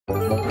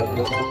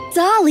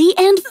Dolly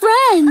and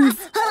Friends!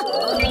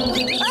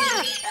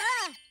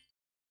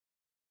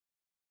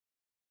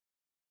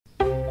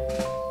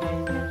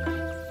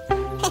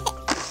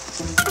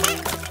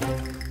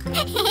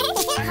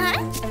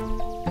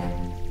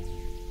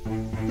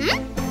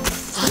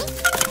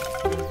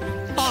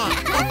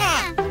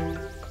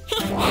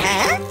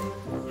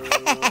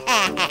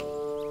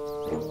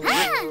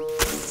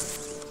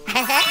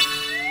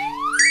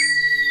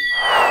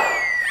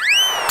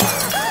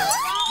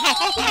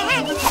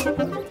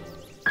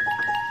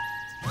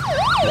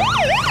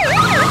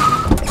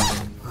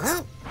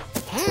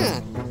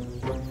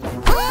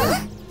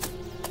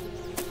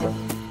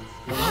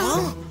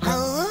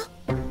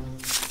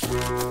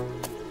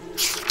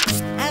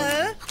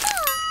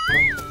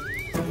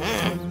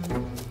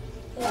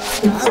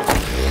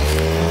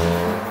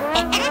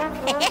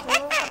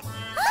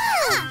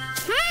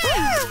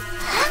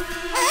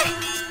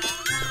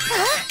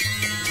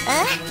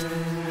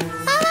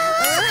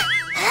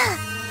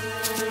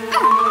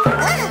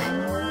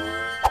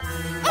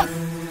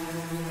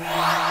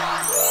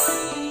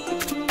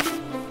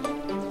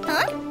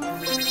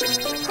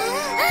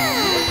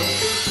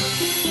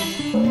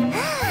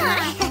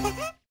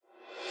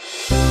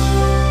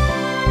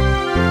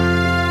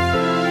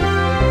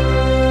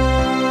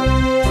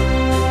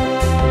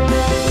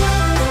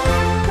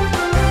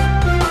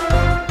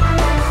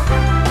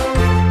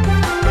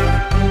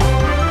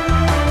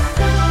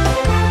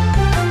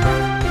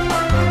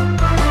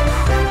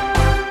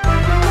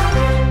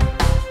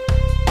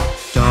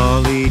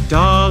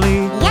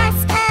 Dolly. Yes,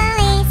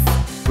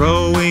 police.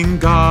 Throwing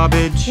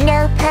garbage.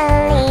 No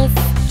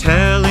police.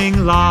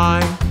 Telling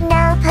lie.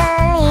 No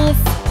police.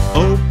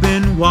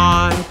 Open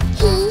wide.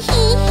 Hee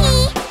hee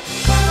hee.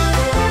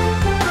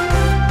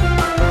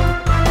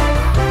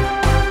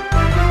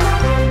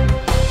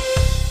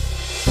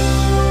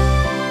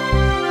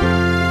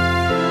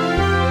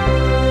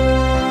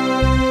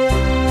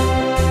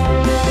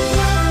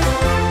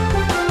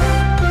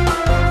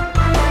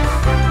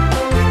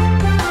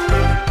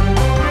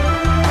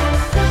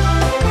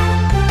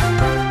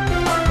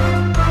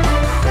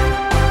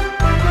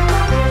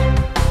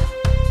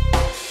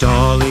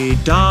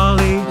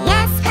 Dolly.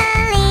 Yes,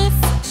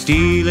 police.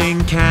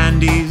 Stealing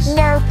candies.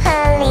 No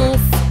police.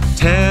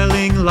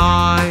 Telling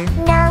lie.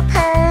 No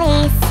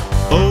police.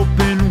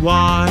 Open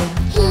wide.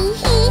 Hee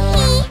hee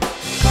hee.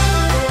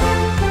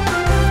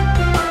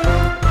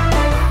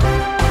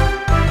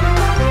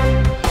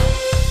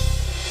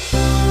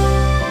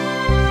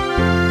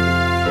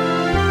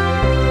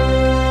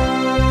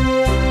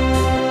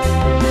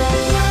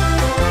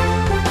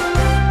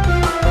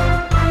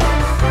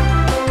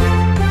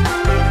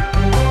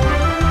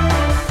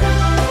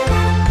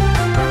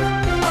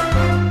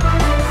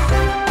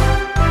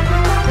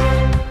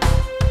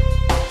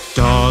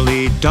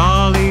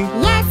 Dolly.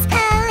 Yes,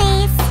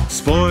 police.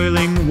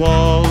 Spoiling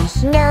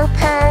walls. No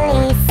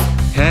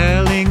police.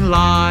 Telling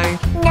lie.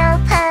 No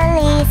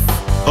police.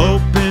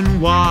 Open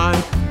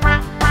wide.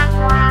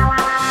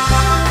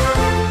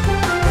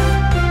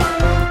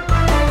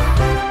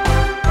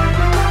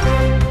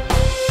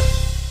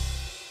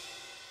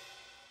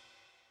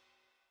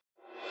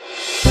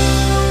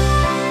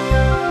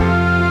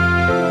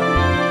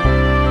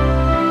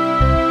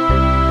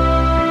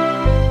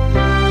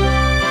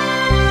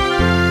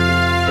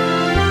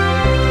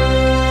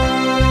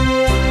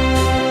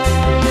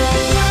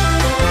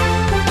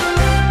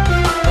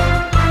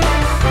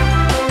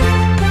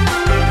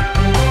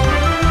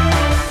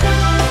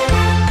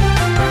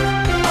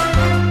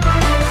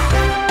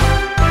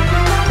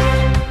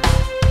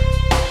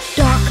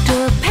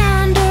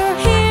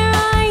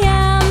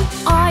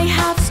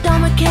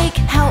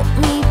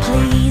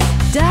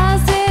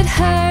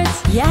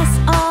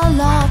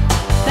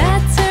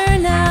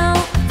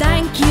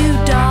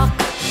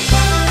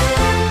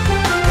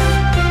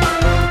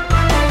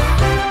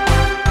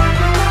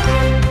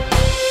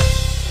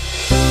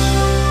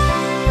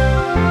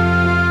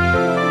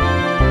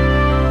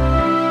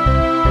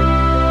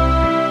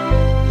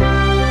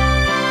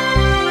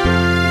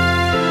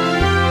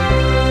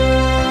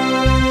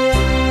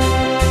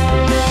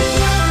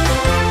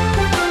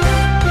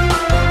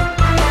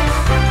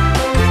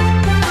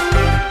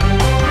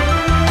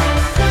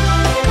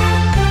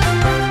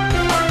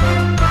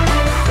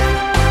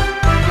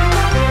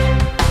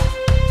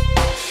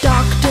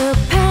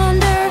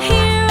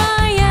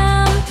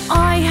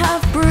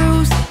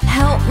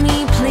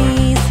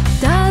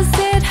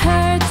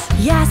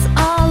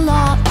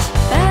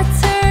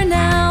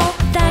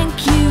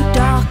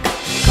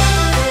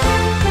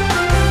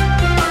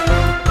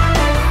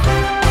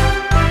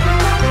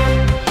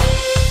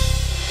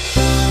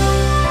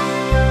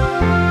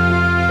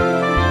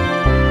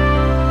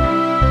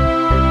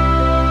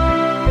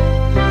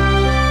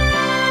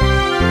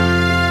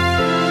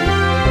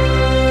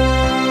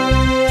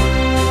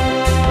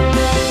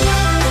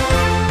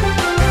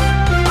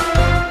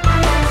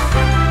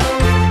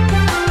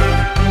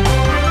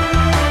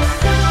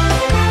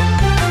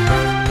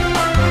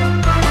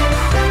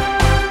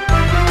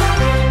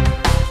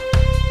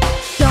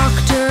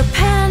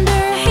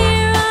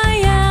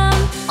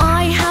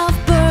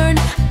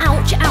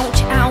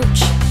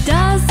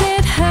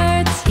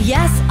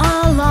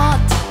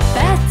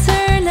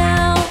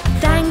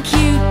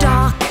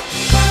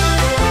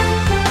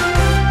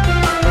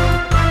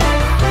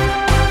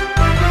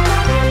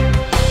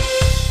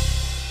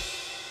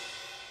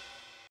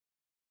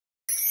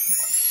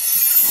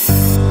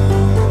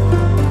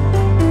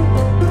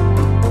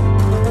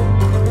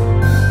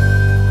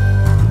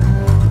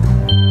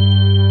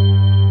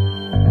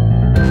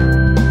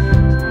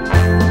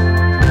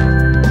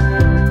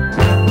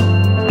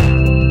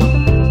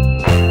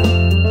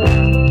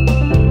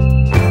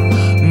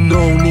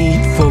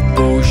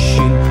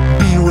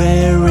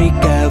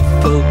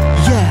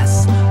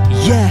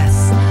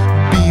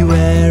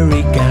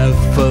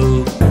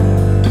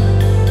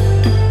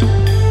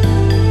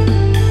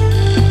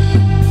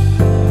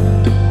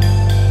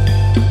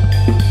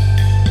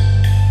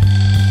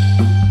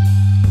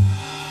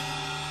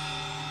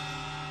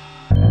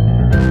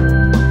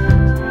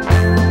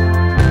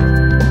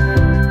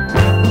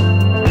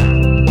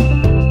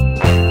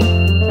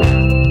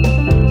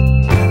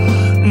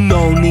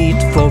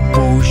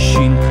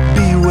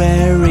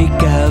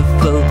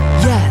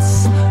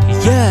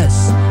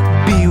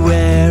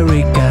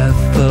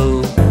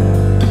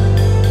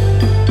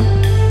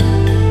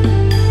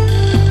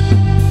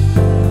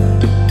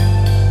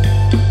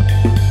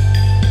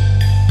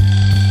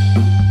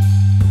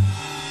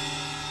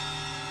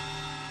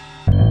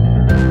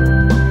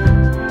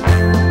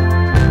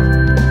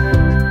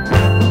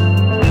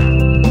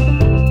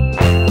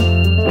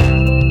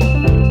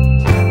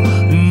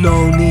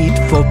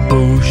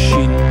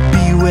 pushing.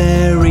 Be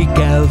very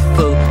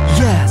careful.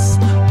 Yes,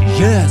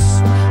 yes,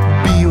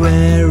 be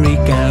very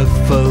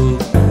careful.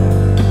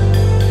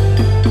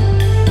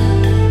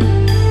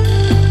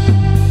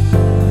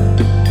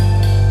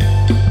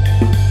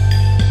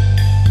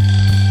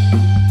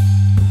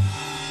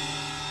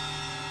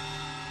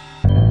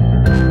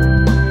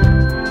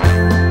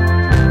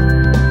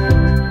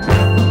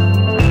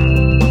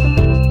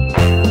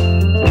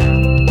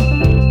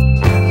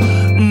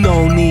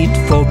 No need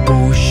for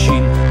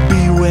pushing.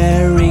 Be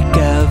very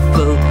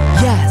careful.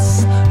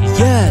 Yes,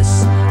 yes,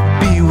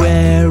 be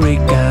very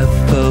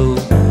careful.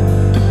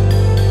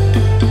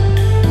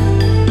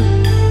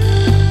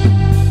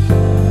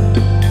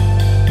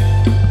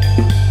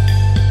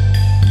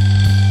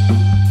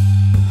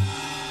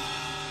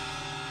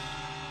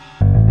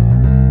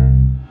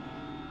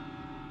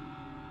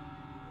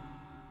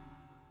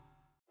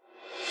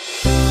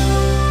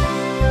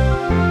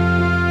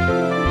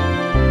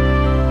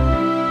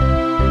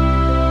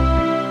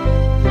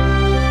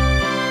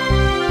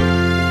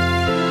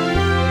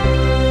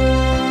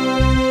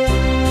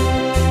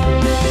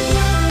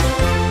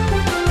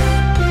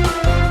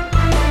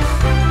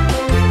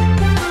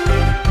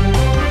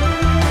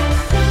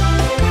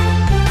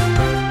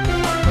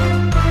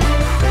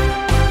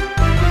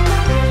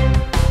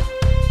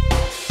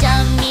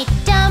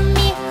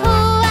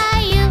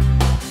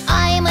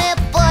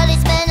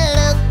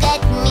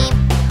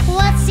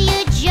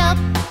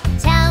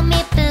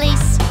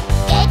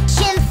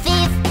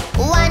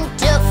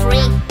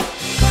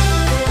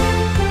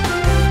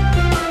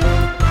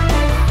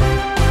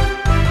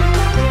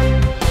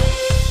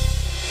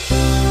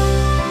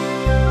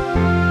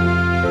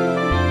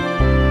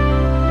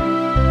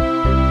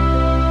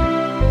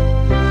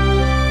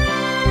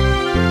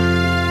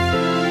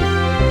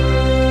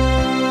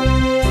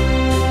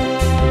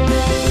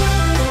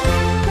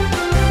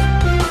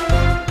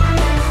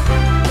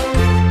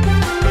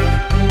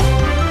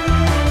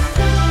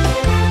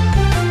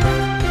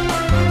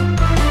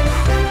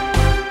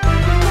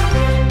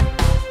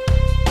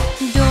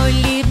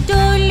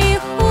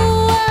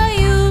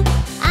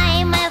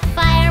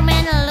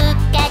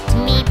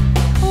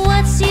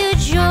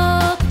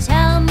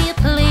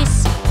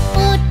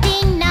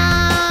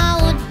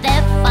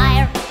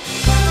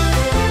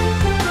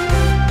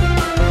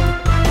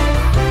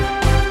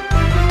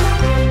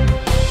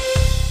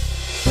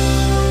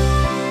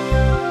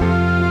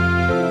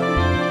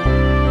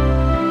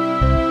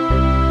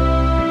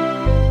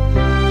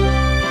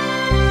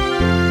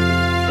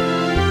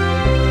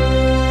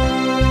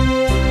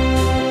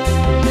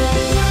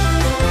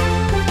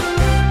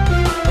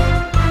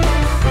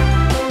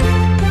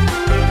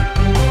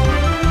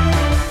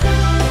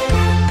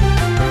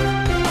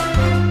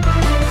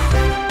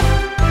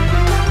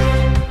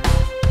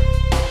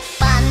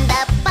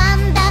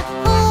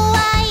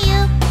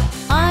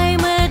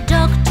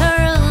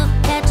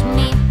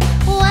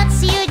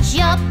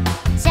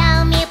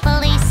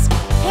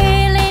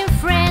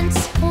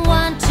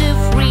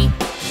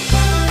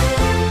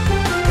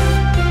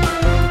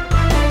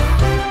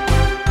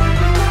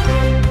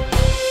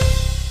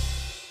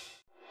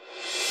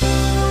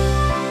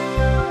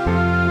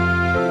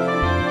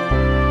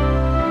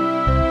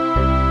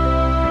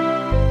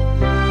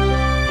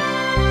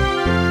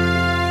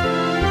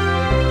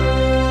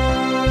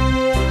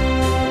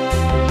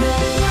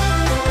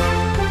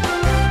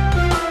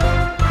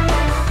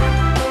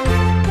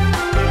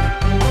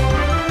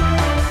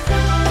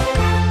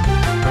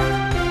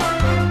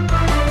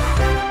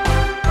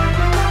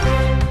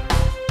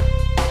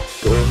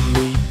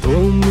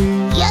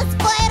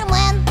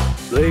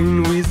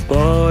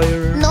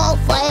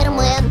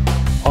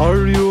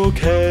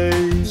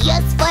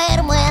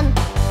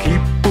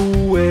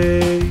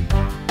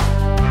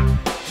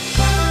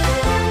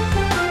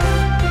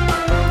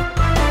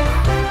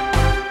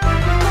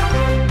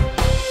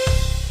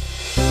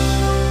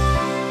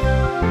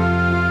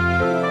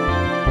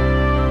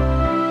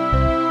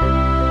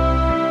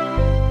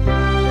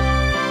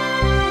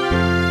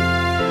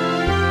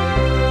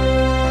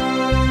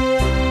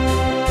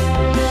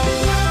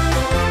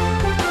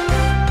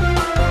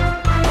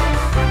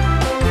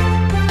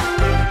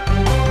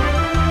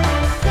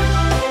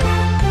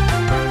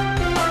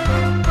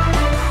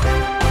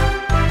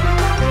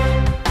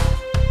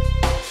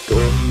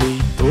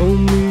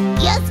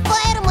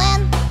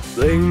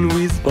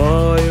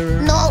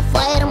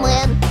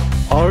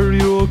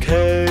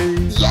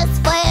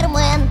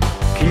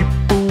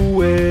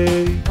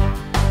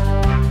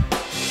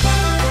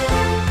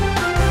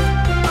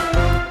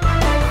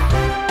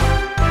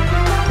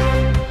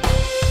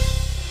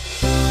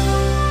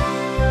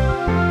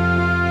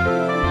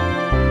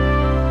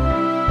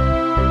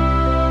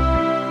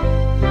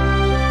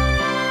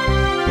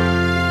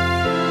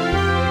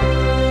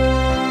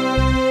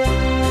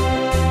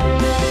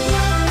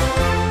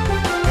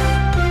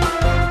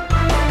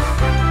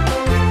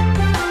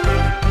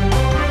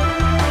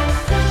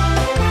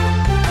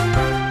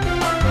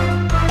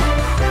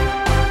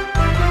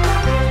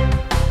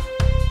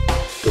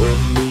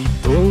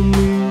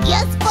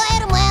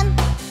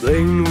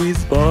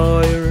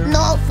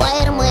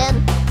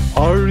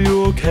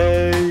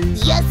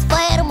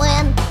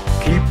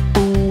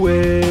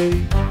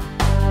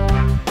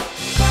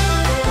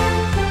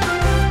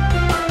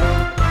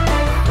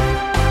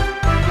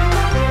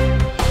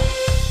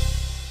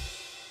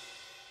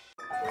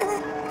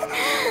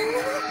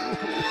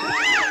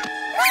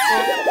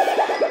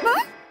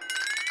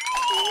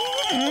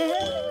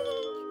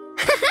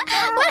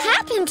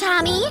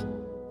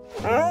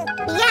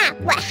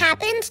 What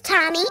happened,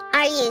 Tommy?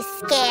 Are you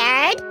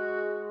scared?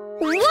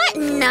 What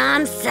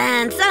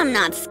nonsense! I'm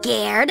not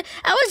scared.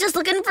 I was just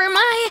looking for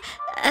my,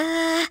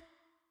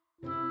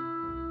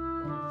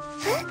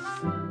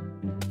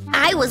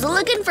 I was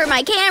looking for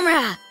my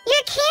camera.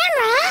 Your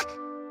camera?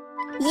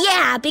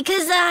 Yeah,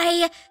 because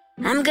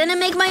I'm gonna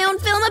make my own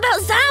film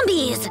about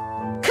zombies.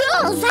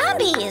 Cool,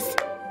 zombies.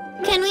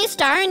 Can we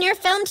star in your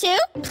film too?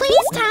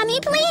 Please, Tommy,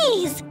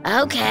 please.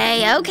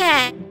 Okay.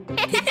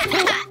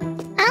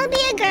 I'll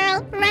be a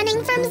girl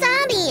running from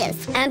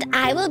zombies. And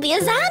I will be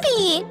a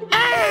zombie.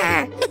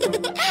 Arr!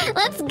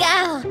 Let's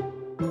go.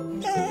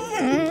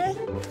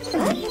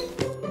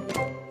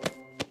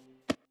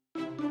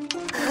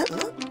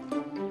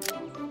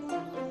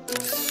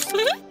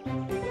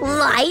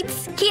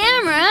 Lights,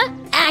 camera,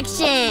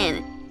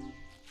 action.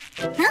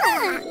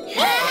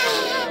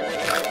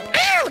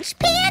 Ouch,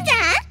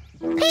 Panda!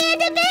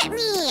 Panda bit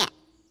me.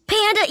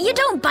 Panda, you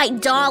don't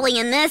bite Dolly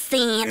in this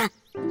scene.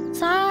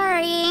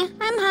 Sorry,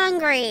 I'm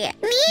hungry.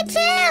 Me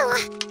too.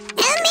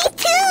 And me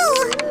too.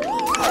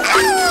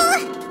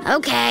 Oh.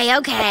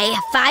 Okay.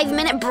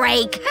 5-minute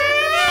break.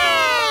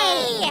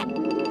 Hooray!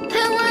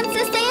 Who wants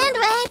a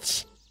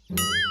sandwich?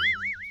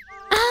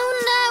 Oh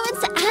no,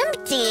 it's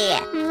empty.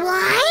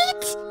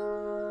 What?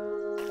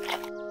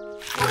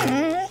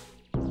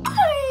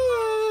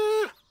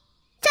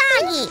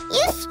 Doggy,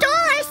 you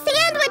stole our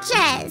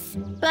sandwiches.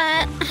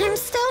 But I'm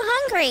still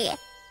hungry.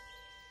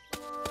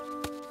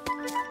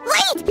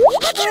 Wait!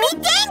 It can be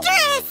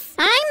dangerous!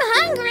 I'm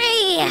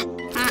hungry!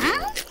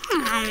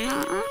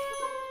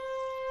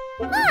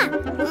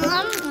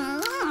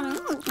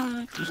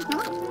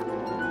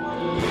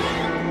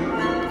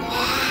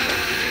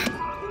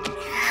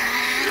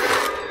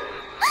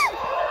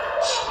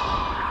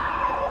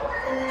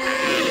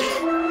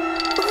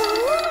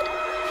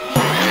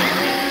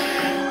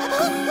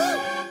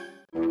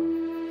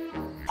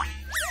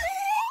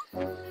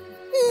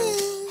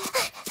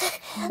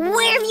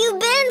 Where have you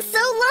been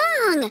so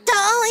long?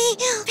 Dolly,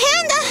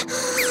 Panda,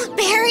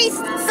 Barry's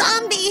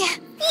zombie.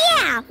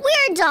 Yeah,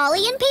 we're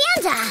Dolly and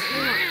Panda.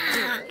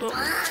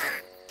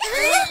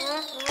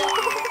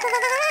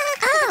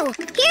 Oh,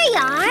 here you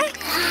are.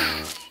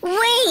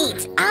 Wait,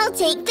 I'll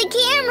take the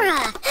camera.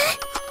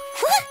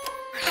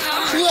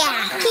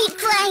 Yeah, keep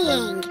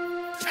playing.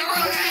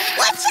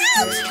 Watch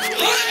out!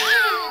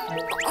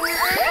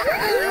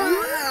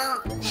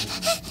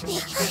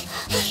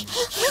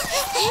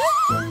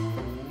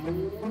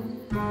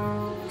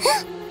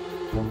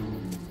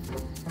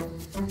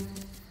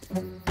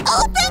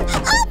 Open,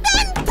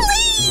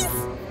 please!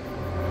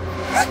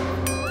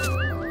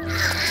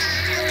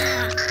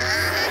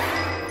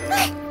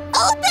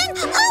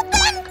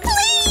 Open,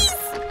 please!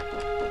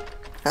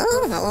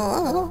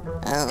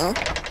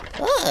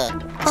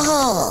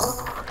 Oh,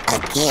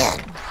 again,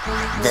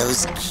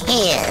 those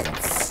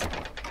kids.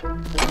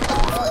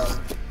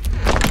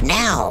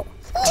 Now,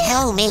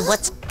 tell me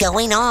what's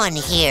going on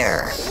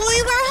here.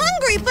 We were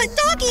hungry, but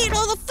Doggy ate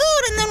all the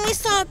food, and then we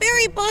saw a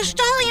berry bush.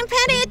 Dolly and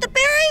Panda ate the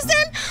berries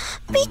and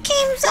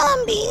became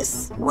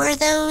zombies. Were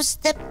those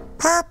the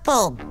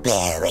purple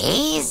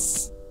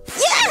berries?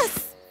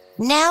 Yes!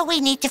 Now we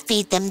need to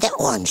feed them the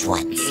orange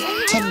ones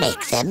to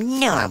make them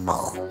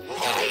normal.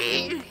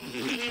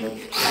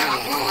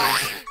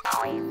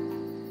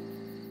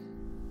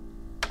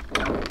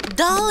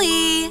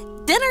 Dolly,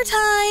 dinner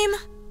time.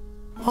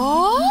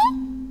 Oh?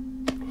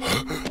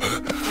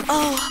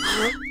 Oh,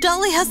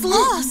 Dolly has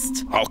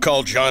lost. I'll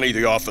call Johnny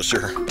the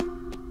officer.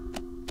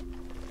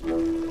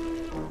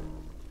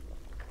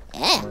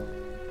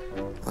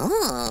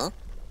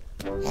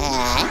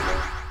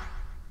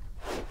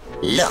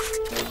 Look,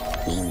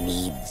 we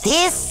need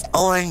this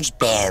orange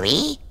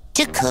berry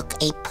to cook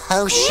a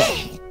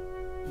potion.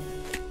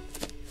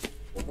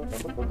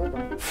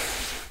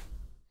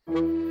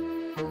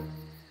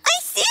 I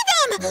see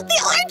them! The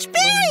orange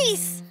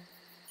berries!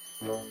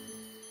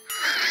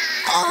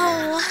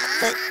 Oh,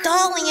 but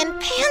Dolly and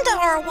Panda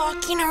are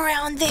walking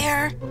around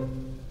there.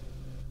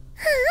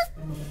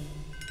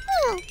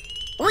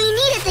 We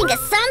need to think of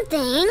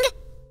something.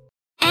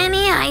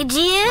 Any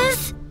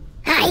ideas?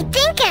 I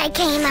think I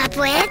came up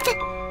with...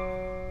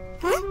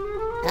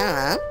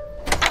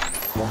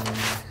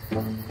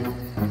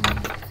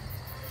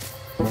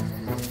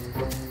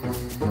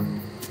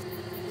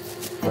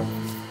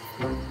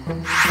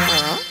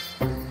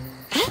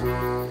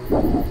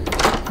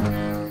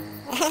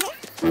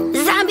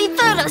 Zombie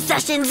photo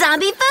session,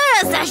 zombie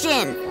photo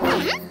session.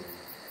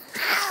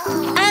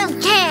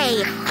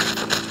 Okay.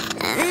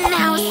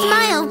 Now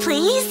smile,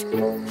 please.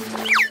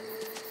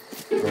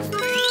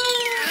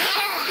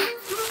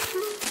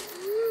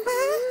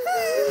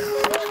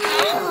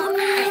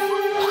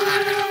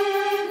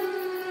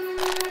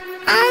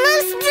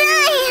 Almost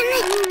done!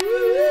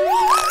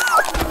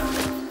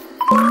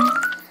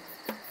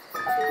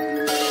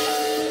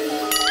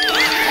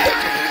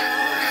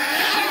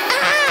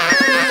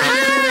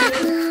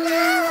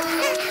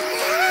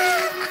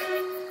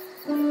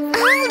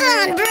 Hold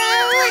on, bro!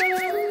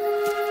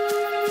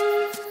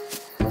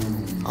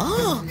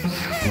 Oh,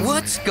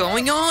 what's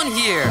going on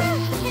here?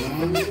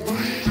 Come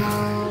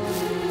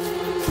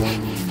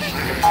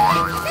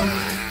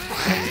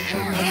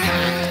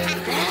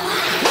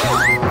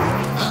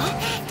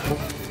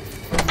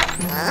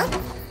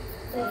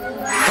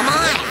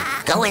on,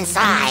 go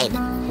inside.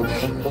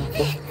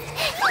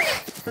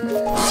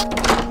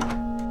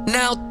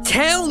 Now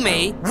tell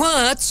me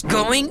what's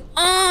going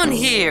on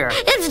here.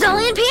 It's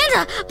Dolly and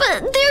Panda,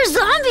 but they're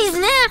zombies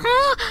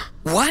now.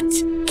 What?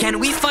 Can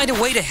we find a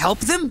way to help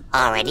them?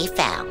 Already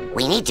found.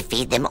 We need to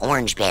feed them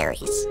orange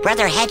berries.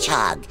 Brother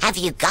Hedgehog, have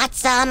you got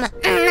some? No,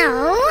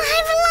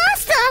 I've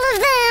lost all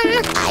of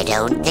them. I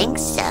don't think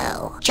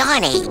so.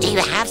 Johnny, do you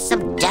have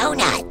some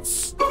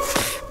donuts?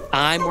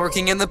 I'm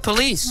working in the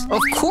police.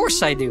 Of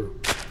course I do.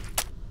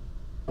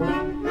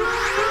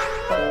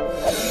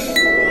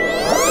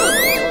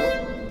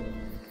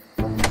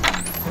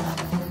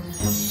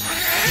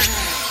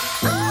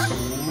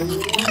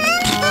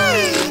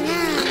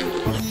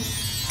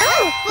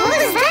 What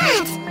is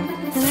that?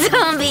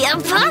 Zombie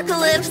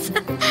apocalypse!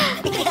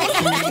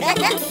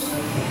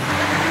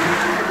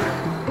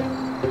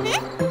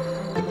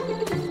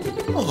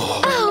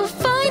 Oh,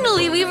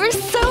 finally! We were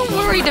so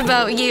worried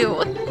about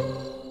you.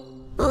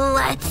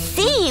 Let's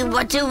see,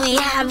 what do we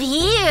have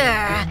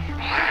here?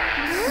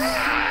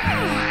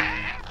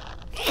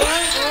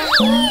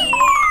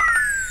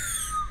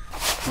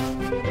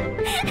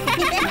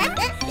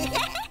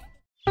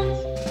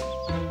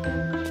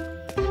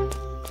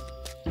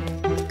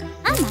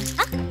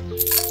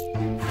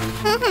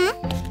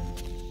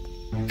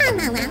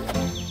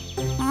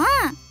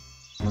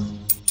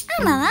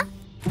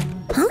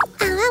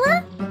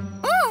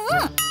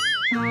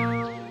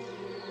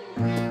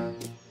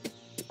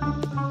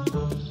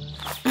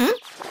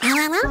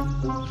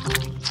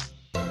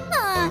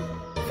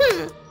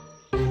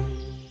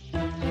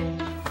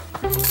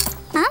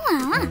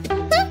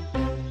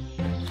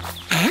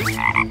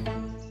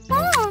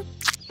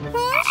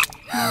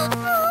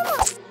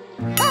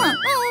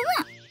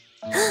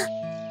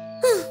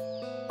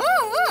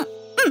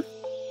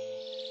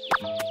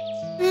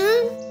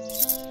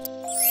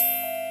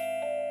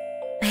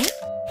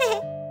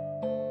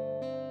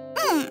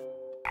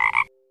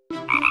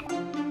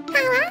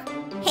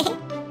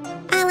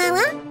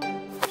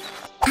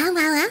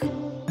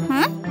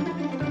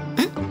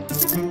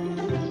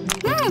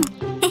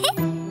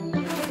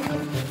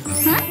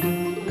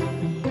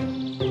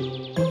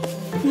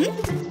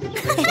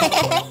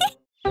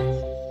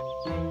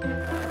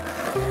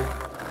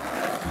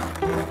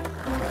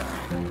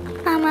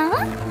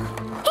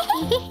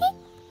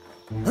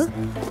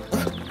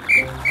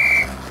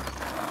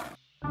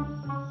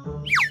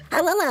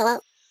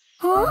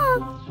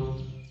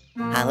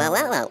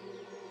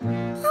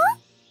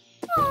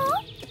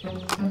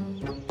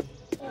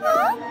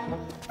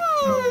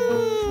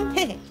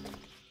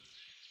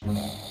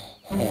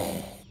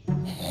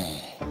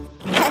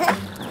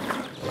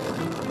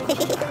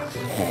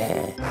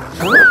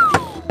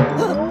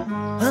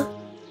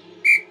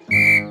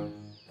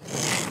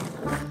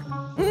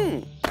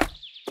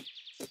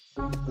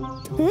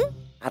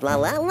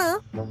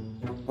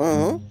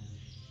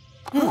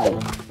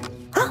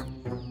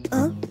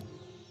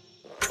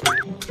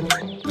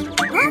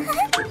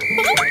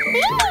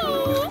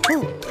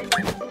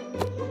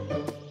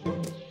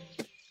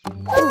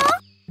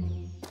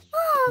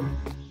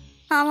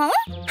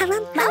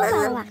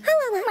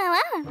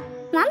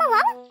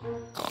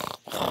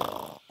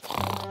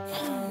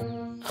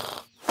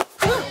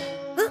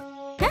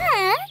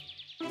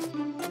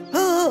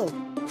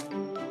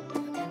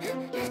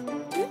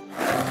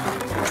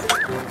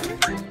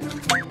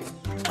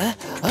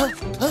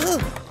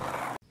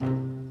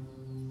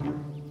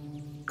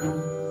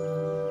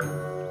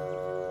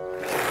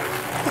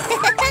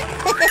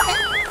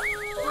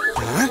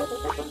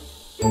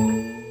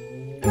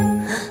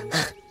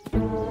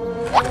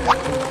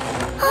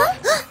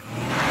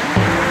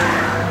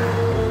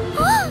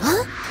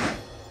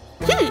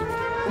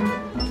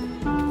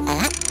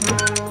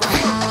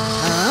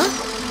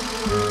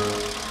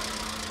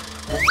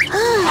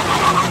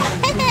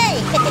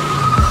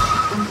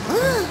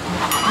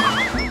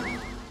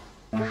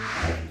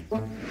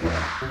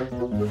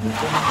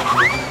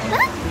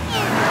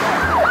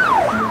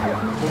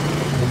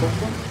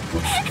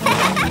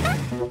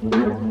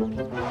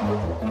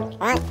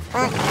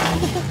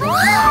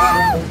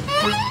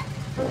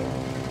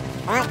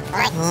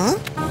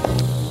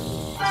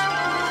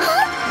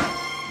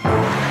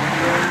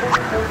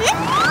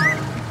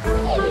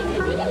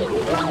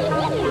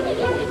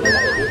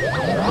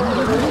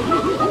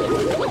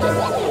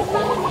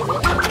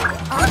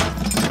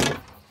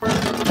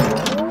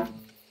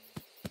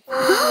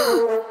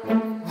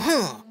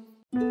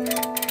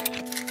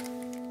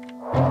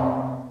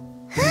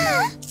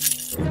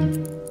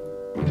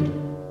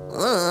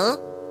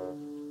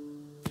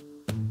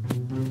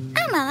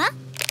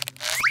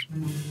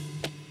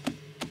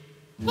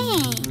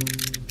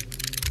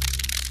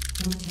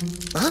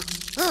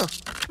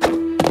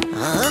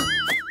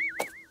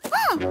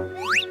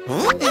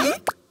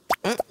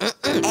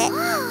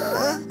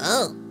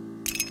 Oh.